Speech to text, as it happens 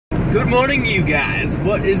Good morning, you guys.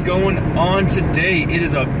 What is going on today? It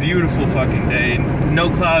is a beautiful fucking day. No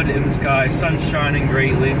clouds in the sky, sun shining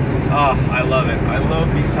greatly. I love it. I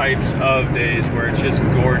love these types of days where it's just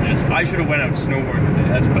gorgeous. I should have went out snowboarding today.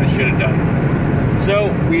 That's what I should have done. So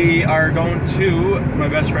we are going to my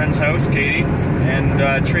best friend's house, Katie,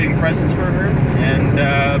 and trading presents for her,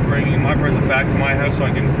 and bringing my present back to my house so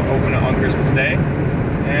I can open it on Christmas Day.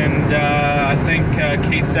 And I think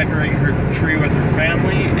Kate's decorating her tree with her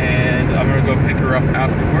family, and I'm gonna go pick her up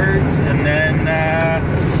afterwards. And then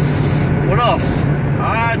what else?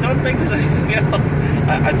 I don't think there's anything else.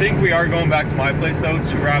 I think we are going back to my place though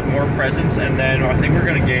to wrap more presents, and then I think we're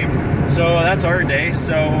gonna game. So that's our day.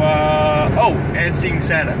 So oh, and seeing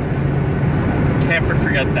Santa. Can't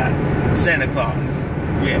forget that. Santa Claus.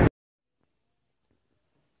 Yeah.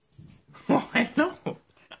 Oh, I know.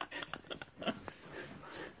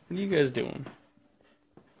 What are you guys doing?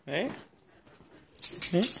 Hey?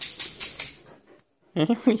 Hey? Hey?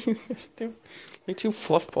 What are you guys doing? You're two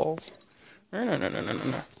fluff balls. No.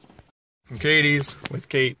 From Katie's with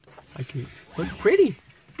Kate. Hi, Kate. Look pretty.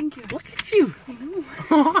 Thank you. Look at you. I know.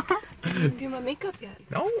 I didn't do my makeup yet.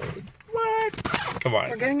 No. What? Come on.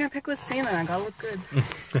 We're getting a pic with Santa. I gotta look good.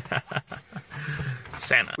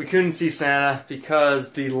 Santa. We couldn't see Santa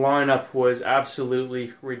because the lineup was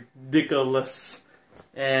absolutely ridiculous.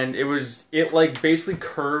 And it like basically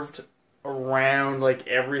curved around like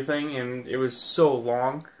everything, and it was so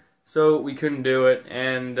long, so we couldn't do it.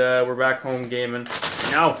 And we're back home gaming.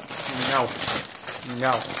 No.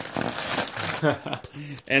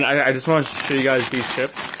 And I just want to show you guys these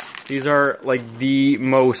chips. These are like the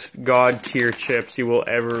most god tier chips you will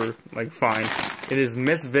ever like find. It is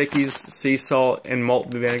Miss Vicky's sea salt and malt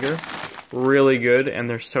vinegar. Really good, and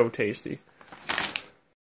they're so tasty.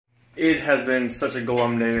 It has been such a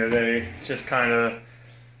glum day today, just kind of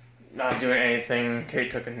not doing anything. Kate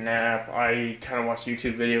took a nap, I kind of watched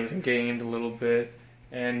YouTube videos and gamed a little bit,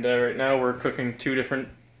 and right now we're cooking two different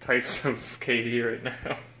types of Katie right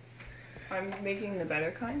now. I'm making the better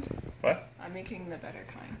kind. What? I'm making the better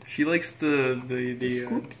kind. She likes the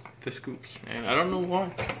scoops? The scoops, and I don't know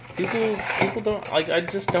why. People don't, like, I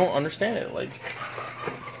just don't understand it, like...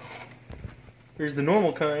 There's the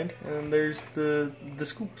normal kind, and there's the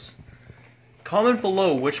scoops. Comment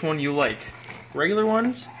below which one you like. Regular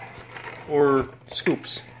ones or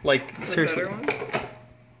scoops? Like, The seriously. better ones?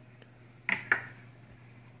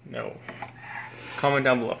 No. Comment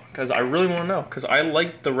down below, because I really want to know. Because I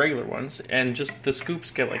like the regular ones, and just the scoops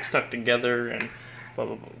get like stuck together and blah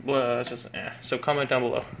blah blah blah. It's just So comment down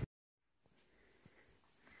below.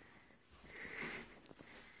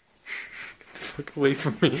 Get the fuck away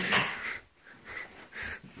from me.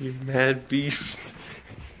 You mad beast.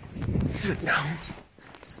 No.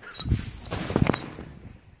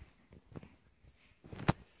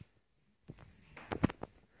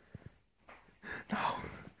 No.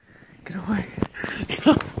 Get away.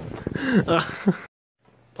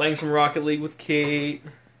 Playing some Rocket League with Kate.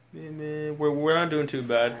 We're not doing too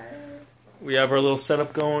bad. We have our little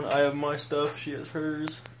setup going. I have my stuff. She has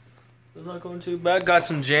hers. It's not going too bad. Got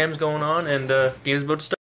some jams going on, and game's about to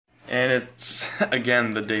start. And it's,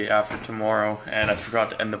 again, the day after tomorrow, and I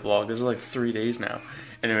forgot to end the vlog. This is like 3 days now.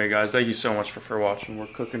 Anyway, guys, thank you so much for watching. We're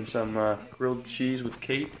cooking some grilled cheese with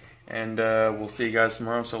Kate, and we'll see you guys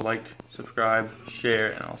tomorrow. So like, subscribe,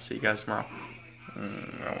 share, and I'll see you guys tomorrow.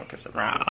 I won't kiss it.